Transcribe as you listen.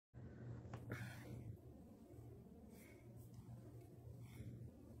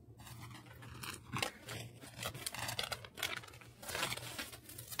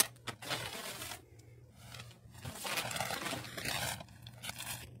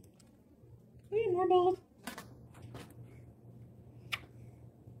more bald?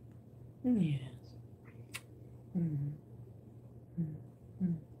 Yes.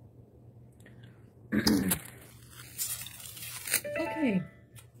 Okay.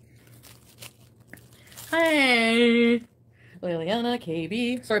 Hi, Liliana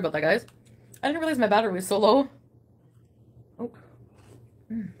KB. Sorry about that, guys. I didn't realize my battery was so low. Oh.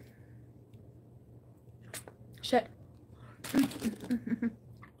 Shit.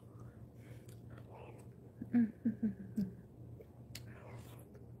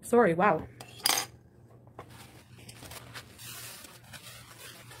 Sorry, wow.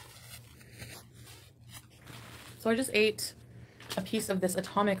 So I just ate a piece of this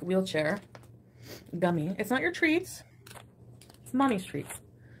Atomic Wheelchair gummy. It's not your treats. It's mommy's treats.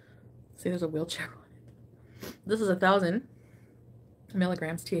 See, there's a wheelchair on it. This is 1,000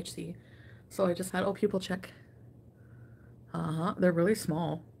 milligrams THC. So I just had, oh, pupil check. They're really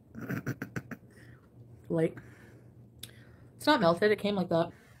small. Like, it's not melted. It came like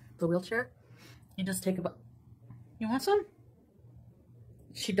that. The wheelchair. You just take a You want some?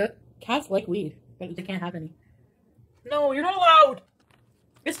 She does. Cats like weed, but they can't have any. No, you're not allowed.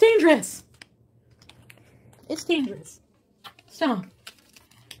 It's dangerous. It's dangerous. Stop.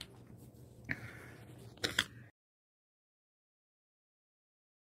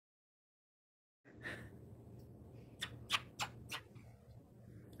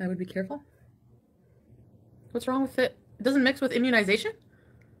 I would be careful. What's wrong with it? It doesn't mix with immunization?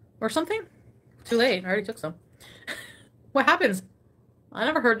 Or something? Too late. I already took some. What happens?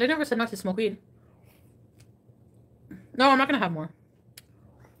 They never said not to smoke weed. No, I'm not gonna have more.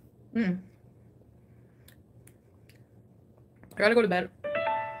 I gotta go to bed.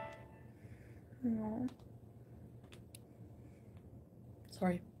 Aww.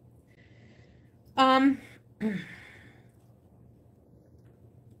 Sorry. Hi,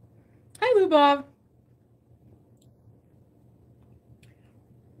 Lou Bob.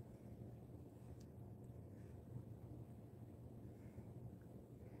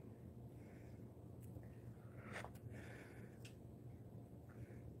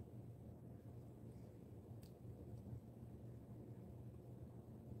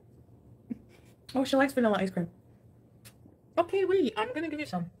 Oh, she likes vanilla ice cream. Okay, wait. I'm gonna give you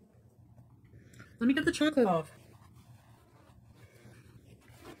some. Let me get the chocolate off.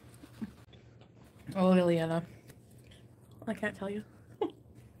 Oh, Liliana. I can't tell you.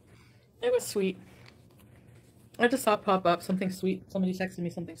 It was sweet. I just saw it pop up. Something sweet. Somebody texted me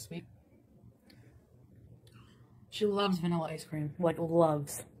something sweet. She loves vanilla ice cream. Like,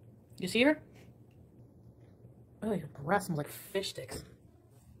 loves. You see her? Oh, your breath smells like fish sticks.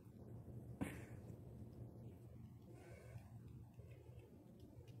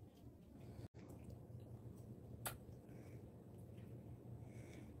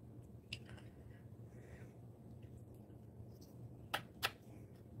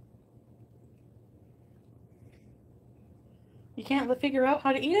 You can't figure out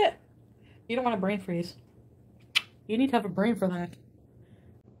how to eat it? You don't want to brain freeze. You need to have a brain for that.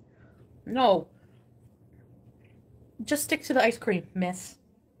 No. Just stick to the ice cream, miss.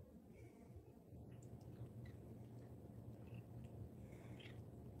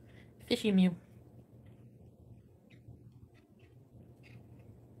 Fishy Mew.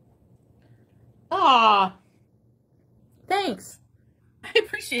 Ah. Thanks. I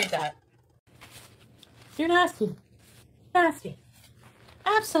appreciate that. You're nasty. Nasty.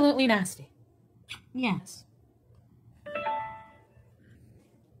 Absolutely nasty. Yes.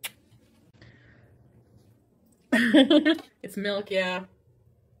 It's milk, yeah.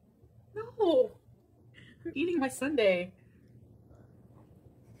 No. I'm eating my sundae.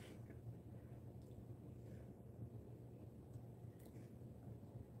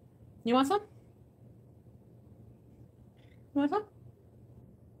 You want some? You want some?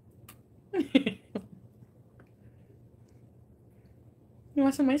 You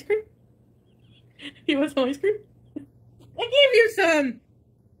want some ice cream? You want some ice cream? I gave you some!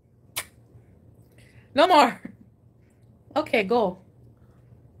 No more! Okay, go.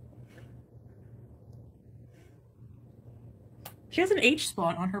 She has an H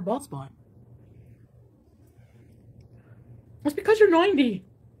spot on her bald spot. That's because you're 90.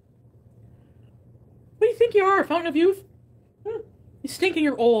 What do you think you are, a fountain of youth? You stink and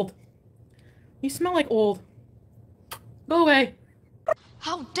you're old. You smell like old. Go away.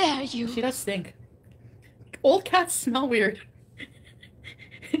 How dare you? She does stink. Old cats smell weird.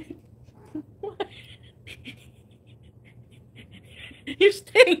 What? You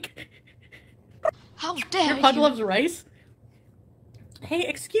stink. How dare Your you? pug loves rice? Hey,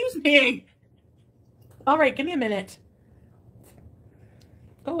 excuse me. Alright, give me a minute.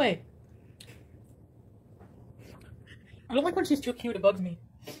 Go away. I don't like when she's too cute. It bugs me.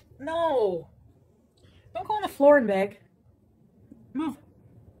 No. Don't go on the floor and beg. Move.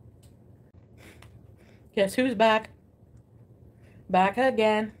 Guess who's back? Back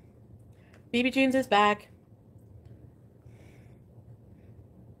again. BB Jeans is back.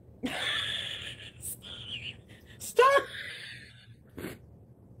 Stop.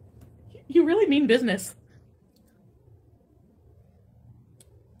 You really mean business.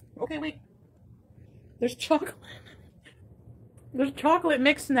 Okay, wait. There's chocolate. There's chocolate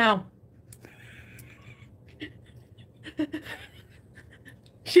mix now.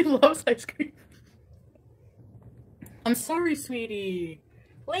 She loves ice cream. I'm sorry, sweetie.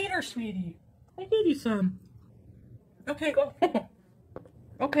 Later, sweetie. I gave you some. Okay, go.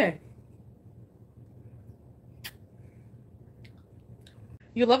 Okay.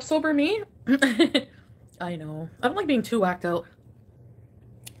 You love sober me? I know. I don't like being too whacked out.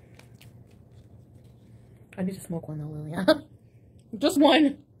 I need to smoke one though, Liliana. Just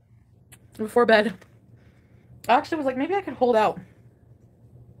one. Before bed. I actually was like, maybe I could hold out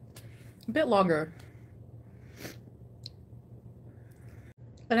a bit longer.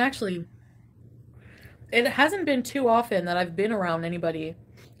 And actually, it hasn't been too often that I've been around anybody,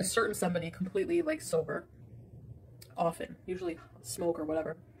 a certain somebody completely like sober. Often. Usually smoke or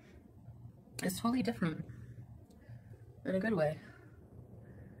whatever. It's totally different. In a good way.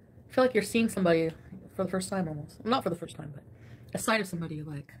 I feel like you're seeing somebody for the first time almost. Not for the first time, but a side of somebody you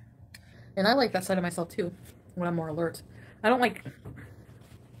like. And I like that side of myself too, when I'm more alert. I don't like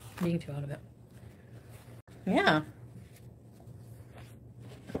being too out of it. Yeah.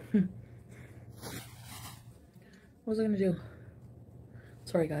 What was I gonna do?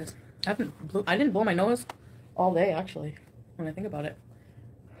 Sorry guys. I didn't blow my nose all day actually, when I think about it.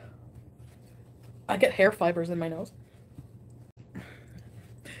 I get hair fibers in my nose.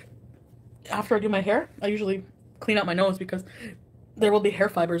 After I do my hair, I usually clean out my nose because there will be hair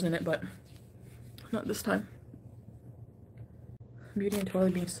fibers in it, but not this time. Beauty and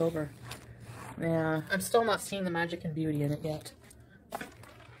totally being sober. Yeah, I'm still not seeing the magic and beauty in it yet.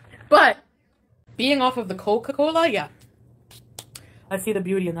 But being off of the Coca-Cola, yeah. I see the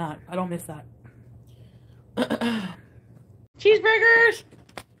beauty in that. I don't miss that. Cheeseburgers!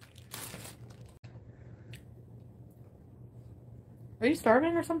 Are you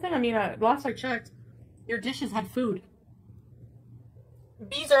starving or something? I mean, last I checked, your dishes had food.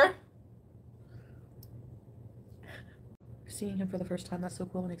 Beeze. Seeing him for the first time, that's so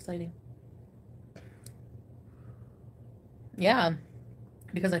cool and exciting. Yeah,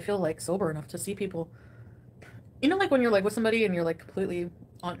 because I feel like sober enough to see people. You know, like when you're like with somebody and you're like completely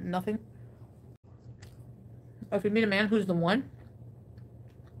on nothing? Or if you meet a man who's the one?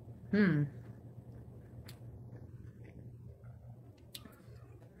 Then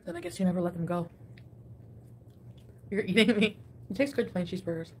I guess you never let them go. You're eating me. It tastes good plain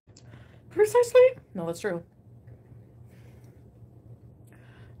cheeseburgers. Precisely? No, that's true.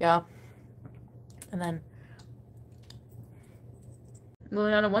 Yeah. And then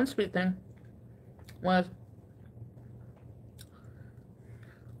Liliana, one sweet thing was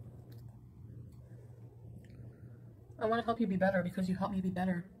I want to help you be better because you helped me be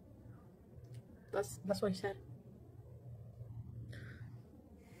better. That's what he said.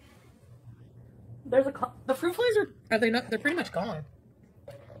 There's the fruit flies are they not? They're pretty much gone.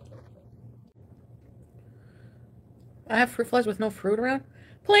 I have fruit flies with no fruit around.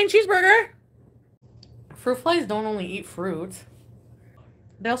 Plain cheeseburger. Fruit flies don't only eat fruit.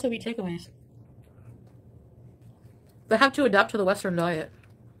 They also eat takeaways. They have to adapt to the Western diet.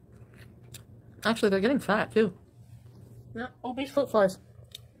 Actually, they're getting fat too. Yeah, obese fruit flies.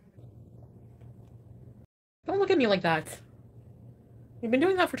 Don't look at me like that. You've been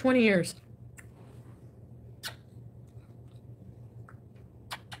doing that for 20 years.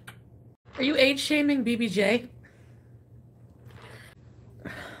 Are you age shaming BBJ?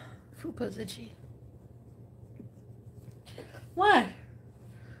 Fupa's itchy. What?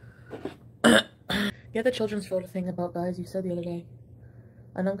 Get the children's photo thing about guys you said the other day.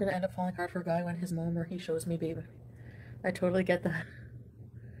 I know I'm gonna end up falling hard for a guy when his mom or he shows me baby. I totally get that.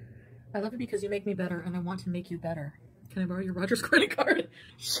 I love it because you make me better and I want to make you better. Can I borrow your Rogers credit card?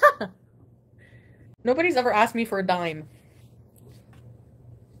 Shut up. Nobody's ever asked me for a dime.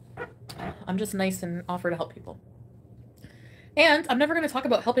 I'm just nice and offer to help people. And I'm never going to talk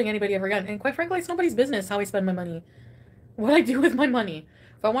about helping anybody ever again. And quite frankly, it's nobody's business how I spend my money. What I do with my money.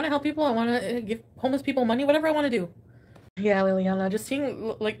 If I want to help people, I want to give homeless people money, whatever I want to do. Yeah, Liliana, just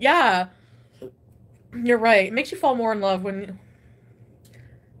seeing, like, yeah. You're right. It makes you fall more in love when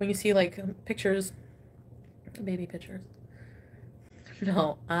you see, like, pictures, baby pictures.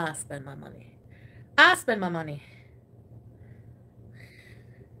 No, I spend my money. I spend my money.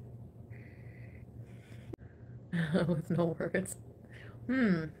 with no words.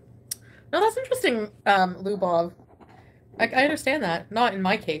 No, that's interesting, Lubov. I understand that. Not in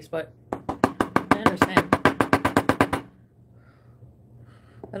my case, but I understand.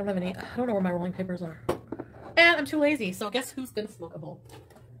 I don't have any. I don't know where my rolling papers are. And I'm too lazy, so guess who's gonna smoke a bowl?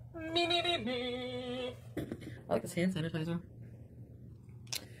 Me. I like this hand sanitizer.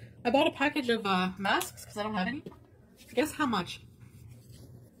 I bought a package of masks because I don't have any. Guess how much?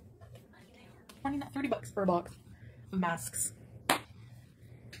 30 bucks for a box of masks.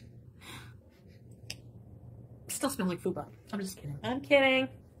 Still smell like fupa. I'm just kidding. I'm kidding.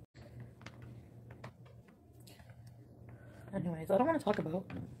 Anyways, I don't want to talk about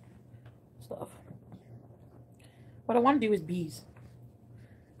stuff. What I want to do is Beeze.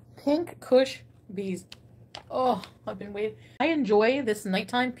 Pink Kush Beeze. Oh, I've been waiting. I enjoy this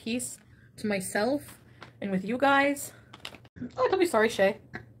nighttime peace to myself and with you guys. Oh, don't be sorry, Shay.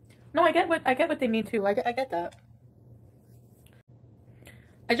 No, I get what they mean too. I get that.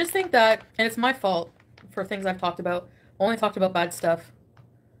 I just think that, and it's my fault for things I've talked about. Only talked about bad stuff.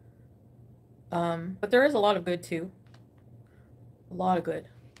 But there is a lot of good too. A lot of good.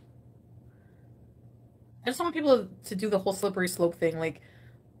 I just don't want people to do the whole slippery slope thing, like,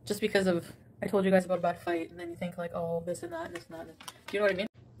 just because of, I told you guys about a bad fight, and then you think like, oh, this and that, and this and that. Do you know what I mean?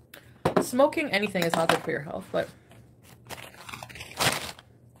 Smoking anything is not good for your health, but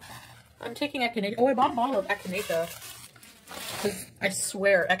I'm taking echinacea. Oh, I bought a bottle of echinacea. Because I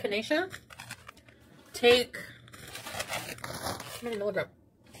swear, echinacea, take, how many milligrams?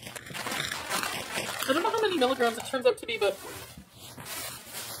 I don't know how many milligrams it turns out to be, but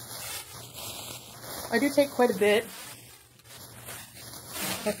I do take quite a bit.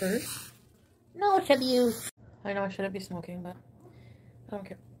 Peppers. No, W. I know I shouldn't be smoking, but I don't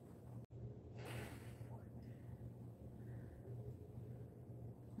care.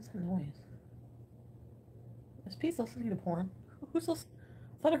 What's that noise? Is Beeze listening to porn? Who's listening?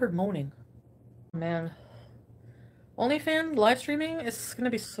 I thought I heard moaning. Man. OnlyFans live streaming is gonna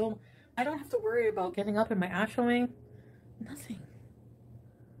be so... I don't have to worry about getting up and my ass showing. Nothing.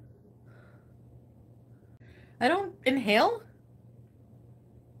 I don't inhale?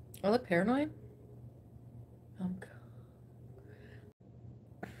 I look paranoid? Oh, God.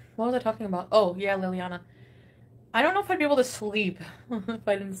 What was I talking about? Oh, yeah, Liliana. I don't know if I'd be able to sleep if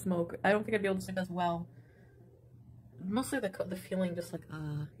I didn't smoke. I don't think I'd be able to sleep as well. Mostly the feeling just like,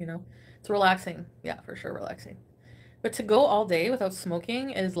 you know? It's relaxing. Yeah, for sure relaxing. But to go all day without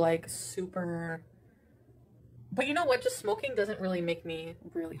smoking is like super... But you know what? Just smoking doesn't really make me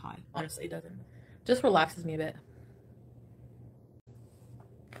really high. Honestly, it doesn't. Just relaxes me a bit.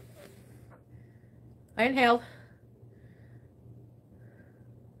 I inhaled.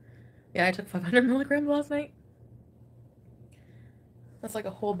 Yeah, I took 500 milligrams last night. That's like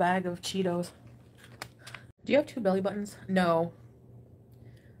a whole bag of Cheetos. Do you have 2 belly buttons? No.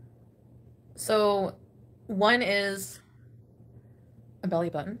 So, one is a belly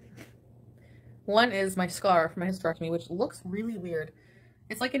button. One is my scar from my hysterectomy, which looks really weird.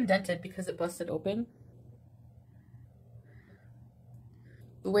 It's like indented because it busted open.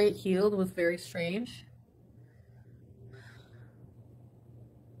 The way it healed was very strange.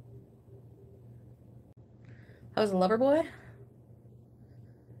 How's the lover boy? I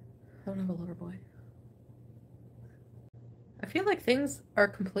don't have a lover boy. I feel like things are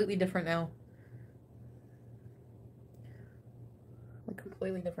completely different now. Like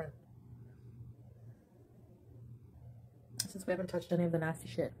completely different. Since we haven't touched any of the nasty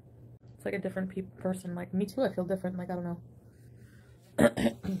shit. It's like a different person. Like, me too, I feel different. Like, I don't know.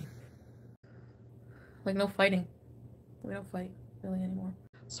 Like, no fighting. We don't fight, really, anymore.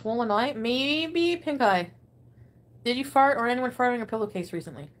 Swollen eye? Maybe pink eye. Did you fart or anyone fart on your pillowcase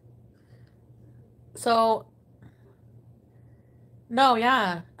recently? So, no,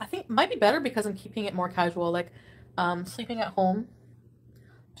 yeah. I think it might be better because I'm keeping it more casual. Like, sleeping at home.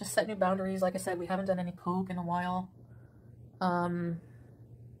 Just set new boundaries. Like I said, we haven't done any coke in a while.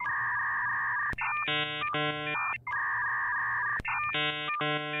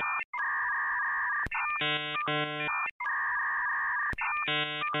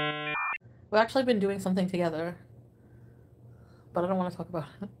 We've actually been doing something together, but I don't want to talk about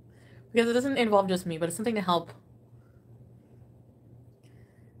it because it doesn't involve just me, but it's something to help.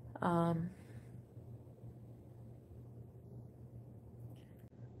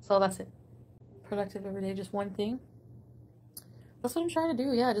 So that's it. Productive every day, just one thing. That's what I'm trying to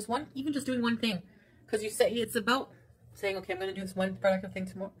do. Yeah, just one, even just doing one thing. Because you say it's about saying, okay, I'm going to do this one productive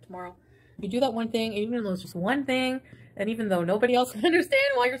thing tomorrow. You do that one thing, even though it's just one thing, and even though nobody else can understand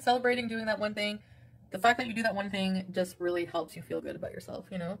why you're celebrating doing that one thing, the fact that you do that one thing just really helps you feel good about yourself,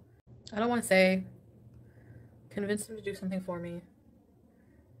 you know? I don't want to say Convinced him to do something for me.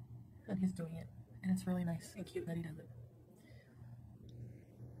 And he's doing it. And it's really nice and cute that he does it.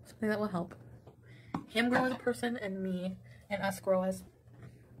 Something that will help him grow as a person and me and us grow as.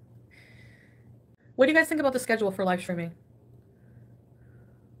 What do you guys think about the schedule for live streaming?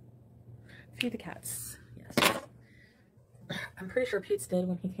 Feed the cats. Yes. I'm pretty sure Pete's did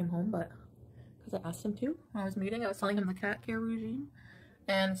when he came home, but because I asked him to when I was meeting, I was telling him the cat care regime.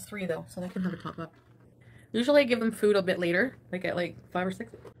 And it's 3 though, so they can have a top up. Usually I give them food a bit later, like at like 5 or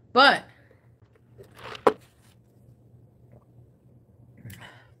 6. But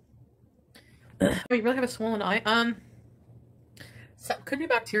you really have a swollen eye? So, could be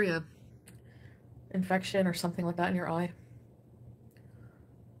bacteria infection or something like that in your eye.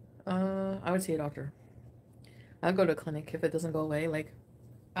 I would see a doctor. I'll go to a clinic if it doesn't go away, like,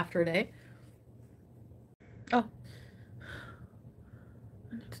 after a day. Oh.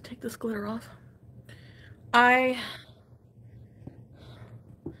 I need to take this glitter off. Have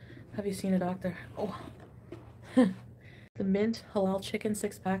you seen a doctor? Oh. The mint halal chicken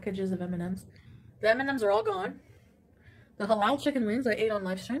 6 packages of M&Ms. The M&Ms are all gone. The halal chicken wings I ate on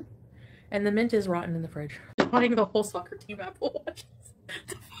live stream. And the mint is rotten in the fridge. Buying the whole soccer team Apple Watches.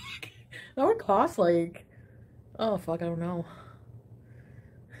 The fuck? That would cost like, oh fuck, I don't know.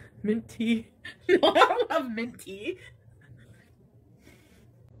 Mint tea. No, I don't have mint tea.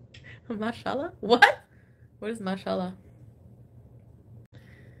 Mashallah? What? What is mashallah?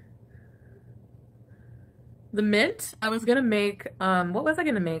 The mint? I was gonna make, what was I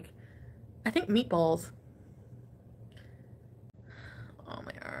gonna make? I think meatballs. Oh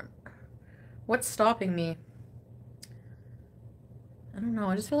my arm. What's stopping me? I don't know.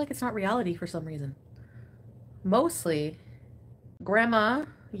 I just feel like it's not reality for some reason. Mostly. Grandma.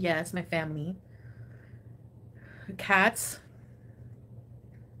 Yes, my family. Cats.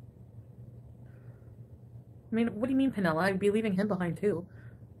 I mean, what do you mean, Penella? I'd be leaving him behind too.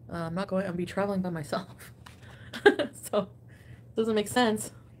 I'm not going, I'll be traveling by myself. So, it doesn't make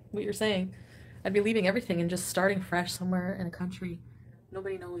sense what you're saying. I'd be leaving everything and just starting fresh somewhere in a country.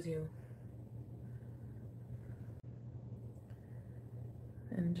 Nobody knows you.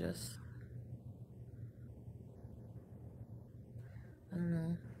 And just